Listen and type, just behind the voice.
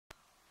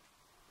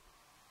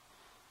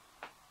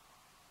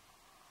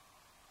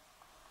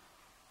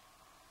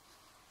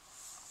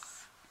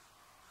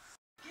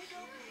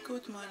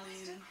Good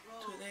morning.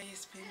 Today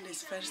is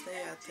Finley's first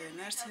day at the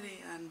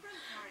nursery and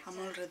I'm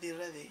already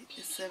ready.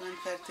 It's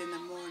 7:30 in the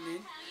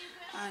morning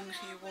and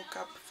he woke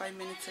up 5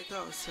 minutes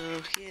ago. So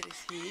here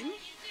is him.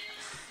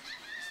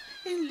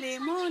 Finley,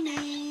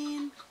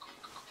 morning.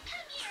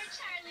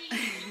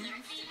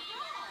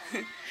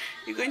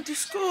 You going to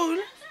school?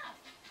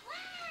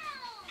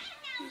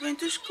 You going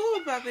to school,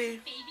 baby?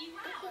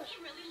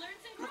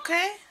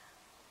 Okay?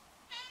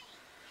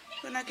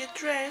 Gonna get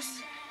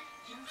dressed.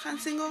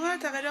 Hansing over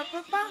to get up,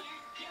 Papa.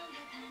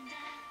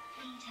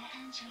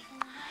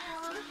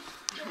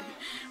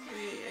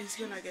 He's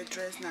gonna get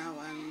dressed now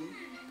and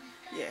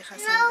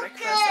have some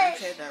breakfast and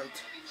head out.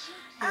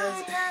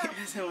 He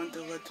doesn't want to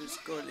go to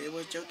school. He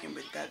was joking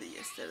with Daddy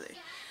yesterday.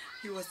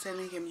 He was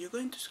telling him, "You're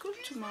going to school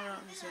tomorrow?"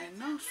 He said,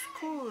 "No,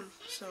 school."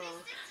 So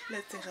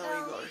let's see how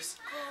it goes.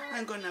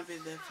 I'm gonna be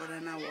there for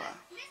an hour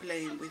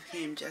playing with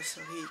him just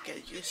so he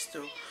gets used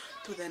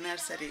to the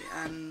nursery,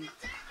 and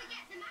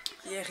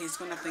he's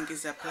gonna think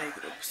it's a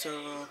playgroup.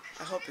 So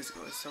I hope it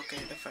goes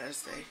okay the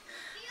first day.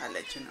 I'll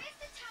let you know.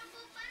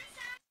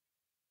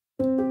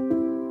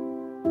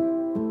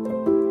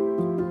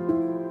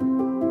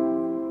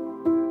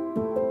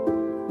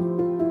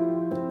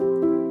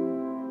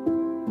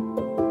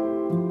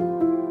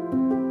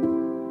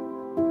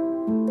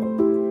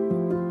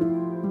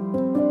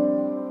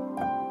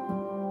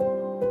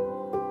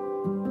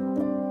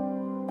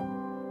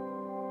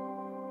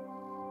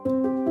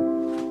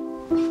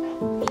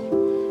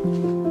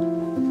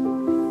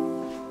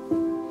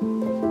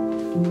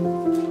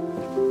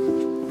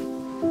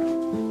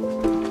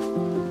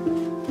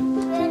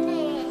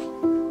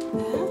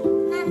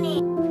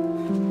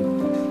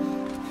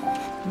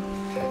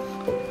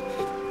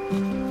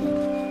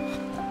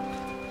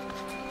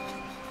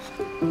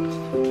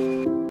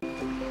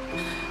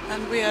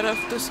 And we are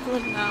off to school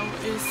now.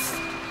 It's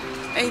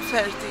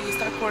 8:30,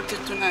 it's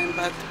 8:45,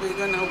 but we're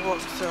gonna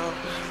walk, so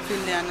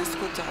Finley and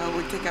Scooter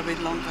will take a bit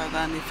longer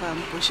than if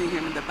I'm pushing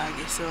him in the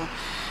buggy. So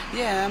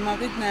yeah, I'm a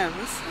bit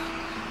nervous,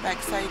 but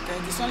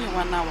excited. It's only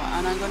 1 hour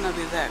and I'm gonna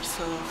be there,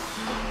 so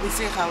we'll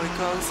see how it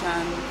goes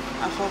and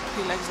I hope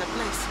he likes the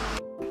place.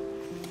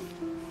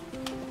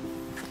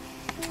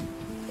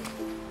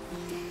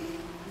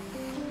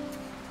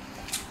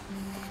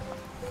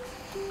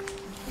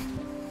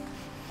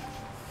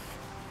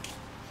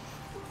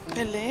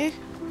 ¿Qué lee?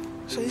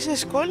 ¿Se dice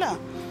escuela?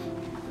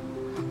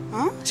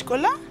 ¿Ah?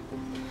 ¿Escuela?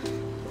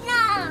 No.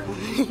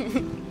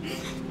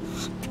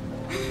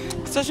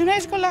 ¿Esto es una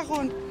escuela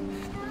jun?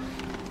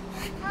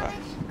 Escuela?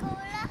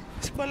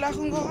 ¿Escuela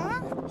jun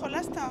goga?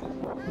 ¿Jolasta?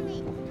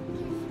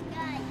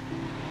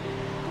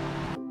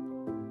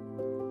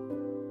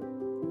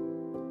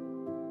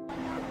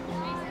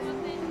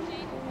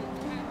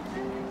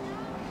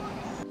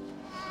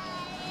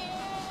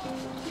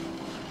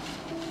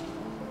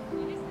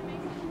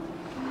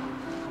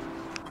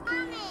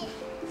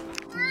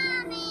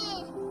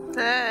 Mami,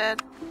 Dad.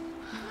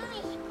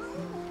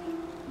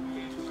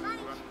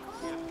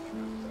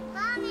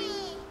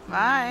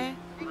 Bye.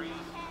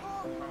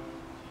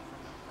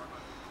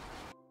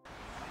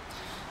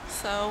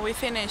 So we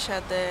finished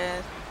at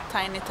the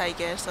Tiny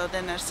Tiger, so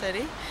the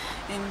nursery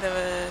in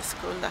the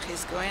school that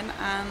he's going,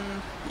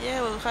 and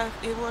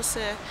it was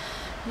a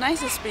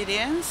nice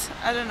experience.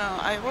 I don't know,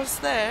 I was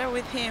there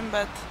with him,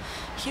 but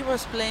he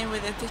was playing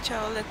with the teacher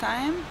all the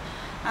time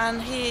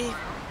and he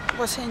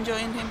was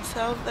enjoying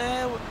himself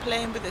there,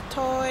 playing with the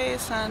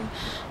toys, and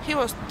he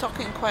was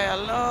talking quite a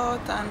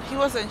lot and he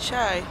wasn't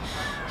shy.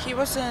 He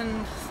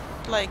wasn't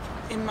like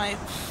in my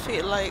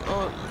feet, like,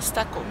 or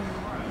stuck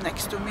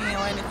next to me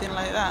or anything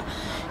like that.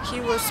 He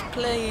was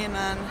playing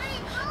and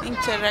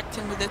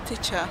interacting with the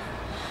teacher.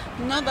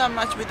 Not that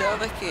much with the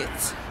other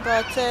kids,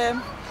 but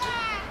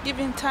give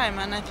him time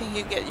and I think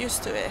he'll get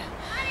used to it.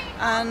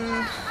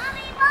 And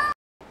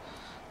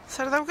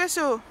Sardau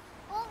kesu?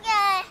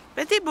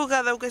 Beti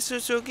buga dau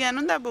kesu sukia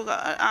nunda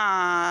buga.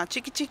 Ah,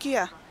 chiki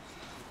ya.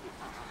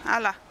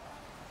 Ala.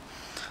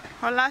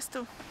 Holas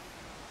tu.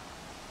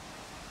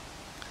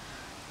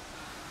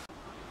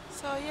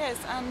 So yes,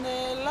 and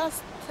the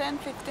last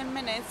 10-15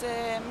 minutes,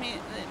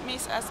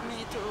 Miss asked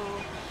me to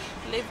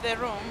leave the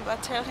room,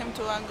 but tell him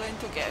I'm going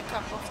to get a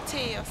cup of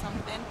tea or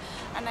something,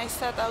 and I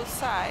sat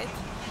outside.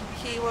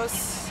 He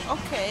was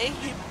okay.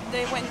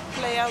 They went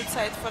play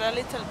outside for a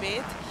little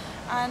bit,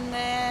 and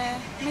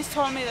Miss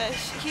told me that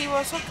he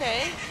was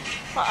okay,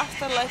 but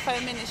after like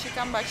 5 minutes she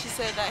came back, she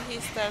said that he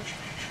started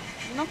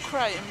not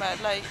crying,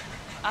 but like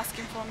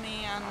asking for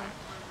me and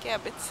get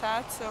a bit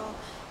sad, so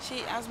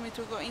she asked me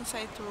to go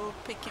inside to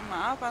pick him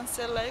up and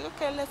said like,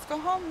 okay, let's go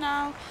home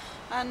now.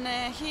 And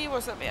he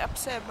was a bit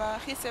upset,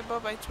 but he said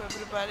bye-bye to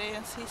everybody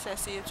and he said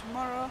see you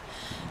tomorrow,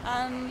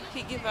 and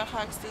he gave a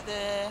hug to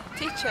the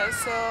teacher,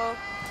 so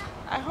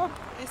I hope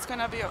it's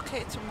gonna be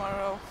okay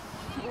tomorrow.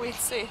 We'll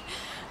see,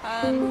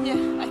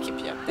 and I keep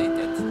you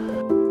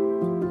updated.